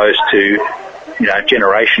as opposed to,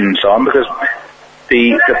 generation and so on, because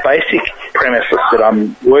the basic premise that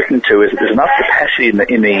I'm working to is that there's enough capacity in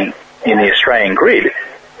the Australian grid,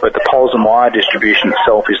 but the poles and wire distribution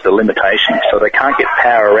itself is the limitation, so they can't get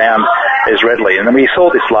power around as readily. And then we saw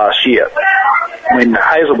this last year when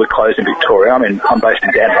Hazelwood closed in Victoria. I'm based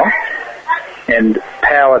in Dandenong, and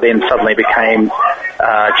power then suddenly became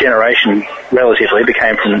generation relatively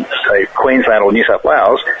became from, say, Queensland or New South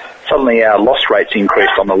Wales. Suddenly our loss rates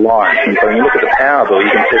increased on the lines, and so when you look at the power bill, you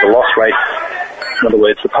can see the loss rates. In other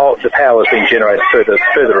words, the power has been generated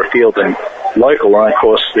further afield than local, and of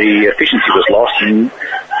course the efficiency was lost, and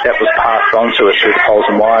that was passed on to us through the poles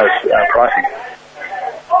and wires pricing.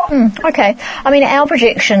 Okay. I mean, our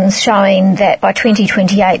projections showing that by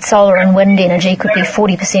 2028 solar and wind energy could be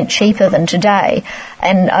 40% cheaper than today,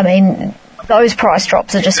 and I mean, those price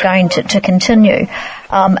drops are just going to continue.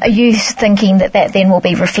 Are you thinking that then will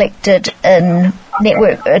be reflected in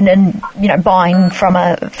network and buying from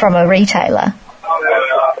a retailer?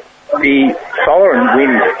 The solar and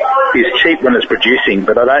wind is cheap when it's producing,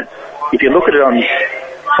 but if you look at it on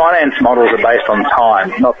finance models are based on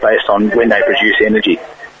time, not based on when they produce energy.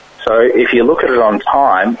 So if you look at it on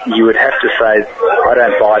time, you would have to say, I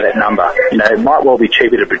don't buy that number. It might well be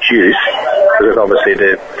cheaper to produce, because obviously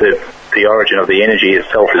the origin of the energy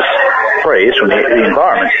itself is free, it's from the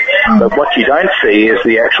environment. But what you don't see is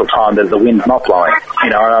the actual time that the wind's not blowing.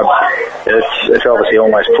 It's obviously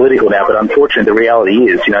almost political now, but unfortunately the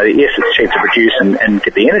reality is, yes, it's cheap to produce and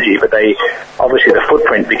get the energy, but obviously the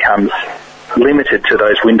footprint becomes limited to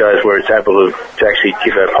those windows where it's able to actually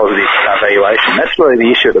give a positive valuation. That's really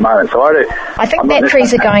the issue at the moment. So I think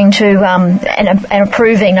batteries are going to and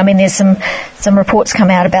improving. I mean, there's some reports come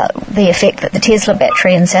out about the effect that the Tesla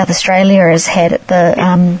battery in South Australia has had at the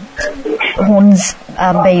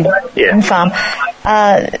Hornsby wind farm.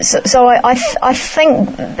 So I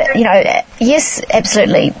think that, yes,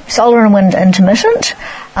 absolutely, solar and wind intermittent,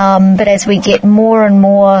 but as we get more and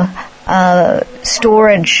more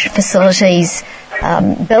storage facilities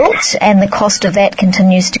built, and the cost of that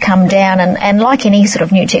continues to come down, and like any sort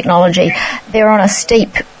of new technology, they're on a steep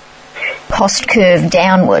cost curve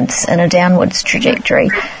downwards, in a downwards trajectory.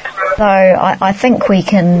 So I think we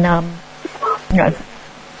can,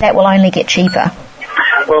 that will only get cheaper.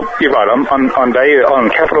 Well, you're right. On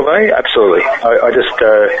capital value, absolutely.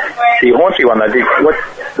 The Hornsby one,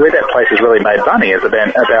 where that place has really made money is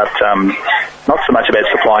about not so much about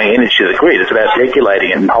supplying energy to the grid, it's about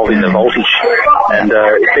regulating and holding the voltage, and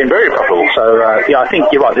it's been very profitable. So, I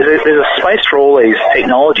think you're right. There's a space for all these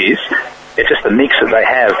technologies. It's just the mix that they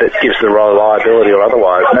have that gives the reliability or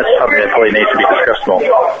otherwise, and that's something that probably needs to be discussed more.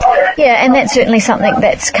 Yeah, and that's certainly something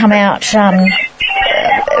that's come out around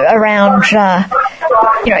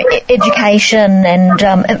education and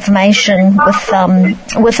information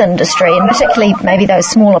with industry, and particularly maybe those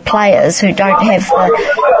smaller players who don't have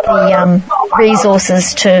the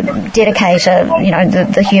resources to dedicate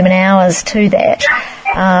the human hours to that.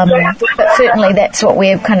 But certainly that's what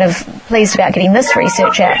we're kind of pleased about getting this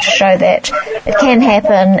research out, to show that it can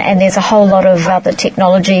happen, and there's a whole lot of other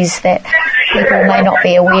technologies that people may not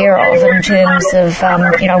be aware of in terms of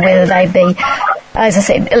whether they be, as I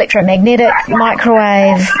said, electromagnetic,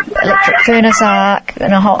 microwave, electric furnace arc,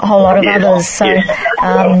 and a whole lot of others. So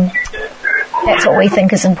that's what we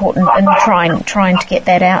think is important in trying to get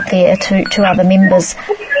that out there to other members.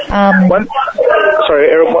 One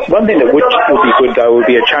thing that would be good, though, would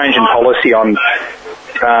be a change in policy on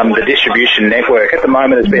the distribution network. At the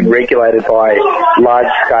moment, it's been regulated by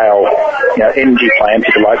large-scale energy plants,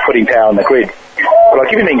 if you like, putting power on the grid. But I'll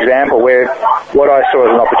give you an example where what I saw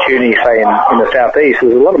as an opportunity, say, in the southeast,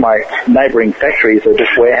 was a lot of my neighbouring factories are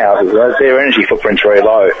just warehouses. Their energy footprint's very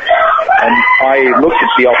low. And I looked at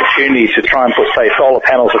the opportunity to try and put, say, solar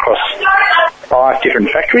panels across 5 different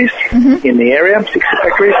factories in the area, 6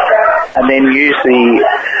 factories, and then use the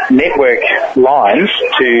network lines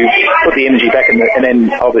to put the energy back in, and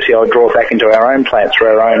then obviously I'll draw it back into our own plants for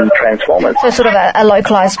our own transformers. So sort of a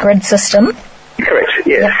localised grid system? Correct,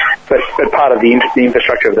 yes. But part of the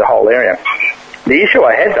infrastructure of the whole area. The issue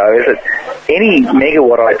I had, though, is that any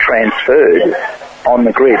megawatt I transferred on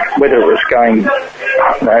the grid, whether it was going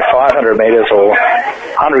 500 metres or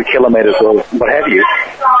 100 kilometres or what have you,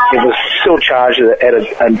 it was still charged at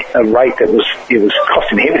a rate that was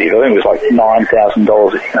cost inhibitive. I think it was like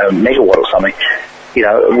 $9,000 a megawatt or something,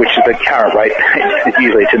 which is the current rate.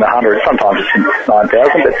 Usually it's in the 100, sometimes it's in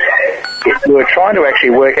 9,000, but we were trying to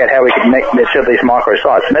actually work out how we could set these micro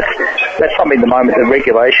sites, and that's something at the moment the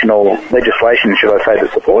regulation or legislation, should I say,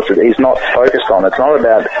 that supports it is not focused on. It's not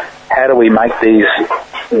about how do we make these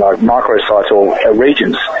micro sites or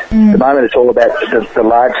regions. At the moment it's all about the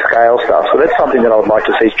large scale stuff. So that's something that I would like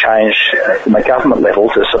to see change from a government level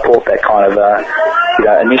to support that kind of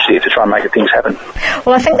initiative to try and make things happen.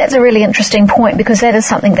 Well, I think that's a really interesting point, because that is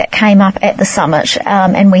something that came up at the summit,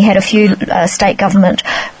 and we had a few state government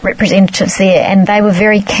representatives there, and they were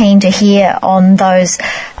very keen to hear on those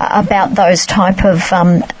about those type of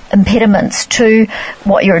impediments to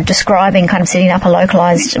what you're describing, kind of setting up a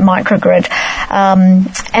localised microgrid,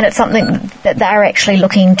 and it's something that they're actually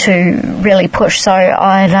looking to really push. So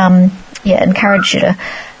I'd encourage you to,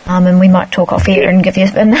 and we might talk off air and give you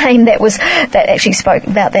a name that actually spoke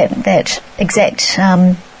about that exact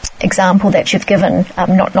example that you've given,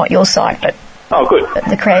 not your site, but oh, good.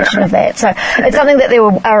 The creation of that. So it's something that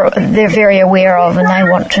they're very aware of, and they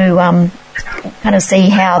want to kind of see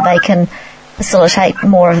how they can facilitate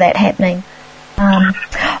more of that happening.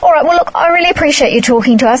 All right, well, look, I really appreciate you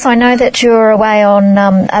talking to us. I know that you're away on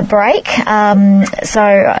a break,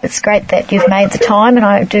 so it's great that you've made the time, and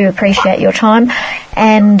I do appreciate your time.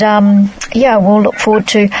 And, we'll look forward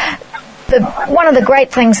to one of the great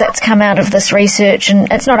things that's come out of this research, and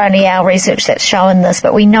it's not only our research that's shown this,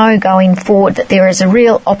 but we know going forward that there is a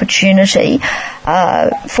real opportunity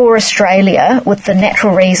for Australia, with the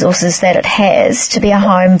natural resources that it has, to be a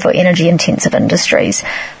home for energy-intensive industries.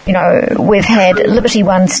 We've had Liberty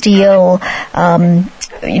One Steel,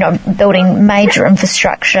 building major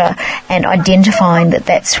infrastructure and identifying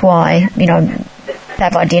that's why,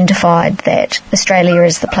 they've identified that Australia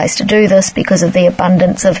is the place to do this because of the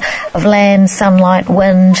abundance of land, sunlight,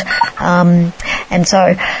 wind, and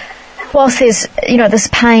so whilst there's this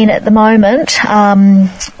pain at the moment,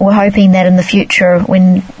 we're hoping that in the future,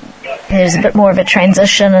 when there's a bit more of a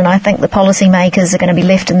transition, and I think the policymakers are going to be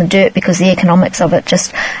left in the dirt because the economics of it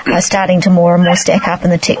just are starting to more and more stack up,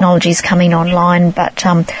 and the technology's coming online, but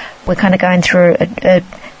we're kind of going through a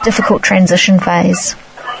difficult transition phase.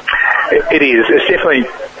 It is. It's definitely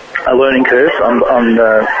a learning curve on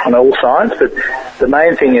all sides, but the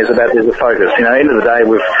main thing is about there's a focus. At the end of the day,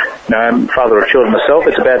 I'm father of children myself,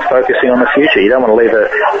 it's about focusing on the future. You don't want to leave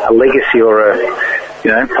a legacy or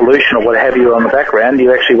pollution or what have you on the background.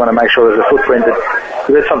 You actually want to make sure there's a footprint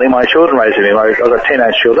that's something my children raised with me. I've got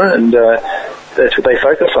teenage children, and that's what they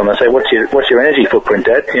focus on. They say, "What's your energy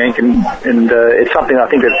footprint, Dad?" It's something I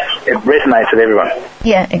think that it resonates with everyone.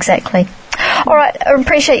 Yeah, exactly. All right, I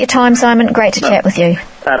appreciate your time, Simon. Great to chat with you.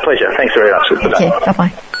 Pleasure. Thanks very much. Thank you.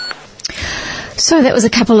 Bye-bye. So that was a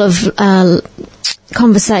couple of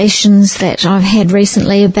conversations that I've had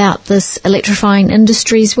recently about this electrifying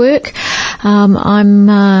industries work.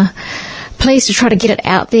 I'm pleased to try to get it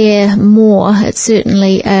out there more. It's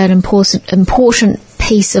certainly an important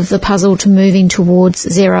piece of the puzzle to moving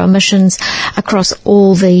towards zero emissions across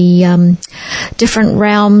all the different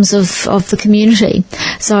realms of the community.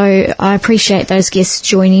 So I appreciate those guests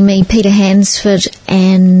joining me, Peter Hansford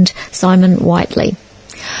and Simon Whiteley.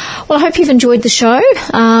 Well, I hope you've enjoyed the show.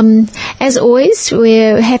 As always,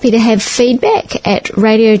 we're happy to have feedback at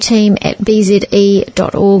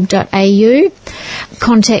radioteam@bze.org.au.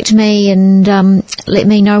 Contact me and let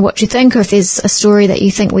me know what you think, or if there's a story that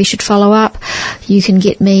you think we should follow up, you can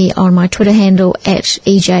get me on my Twitter handle at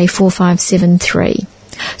EJ4573.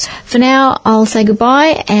 For now, I'll say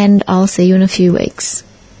goodbye, and I'll see you in a few weeks.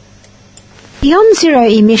 Beyond Zero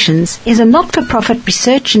Emissions is a not-for-profit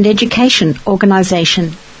research and education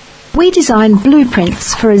organisation. We design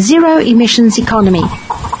blueprints for a zero-emissions economy.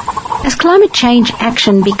 As climate change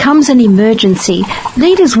action becomes an emergency,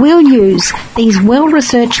 leaders will use these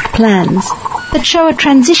well-researched plans that show a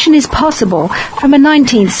transition is possible from a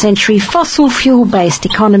 19th century fossil fuel-based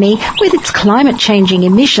economy with its climate-changing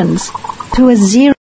emissions to a zero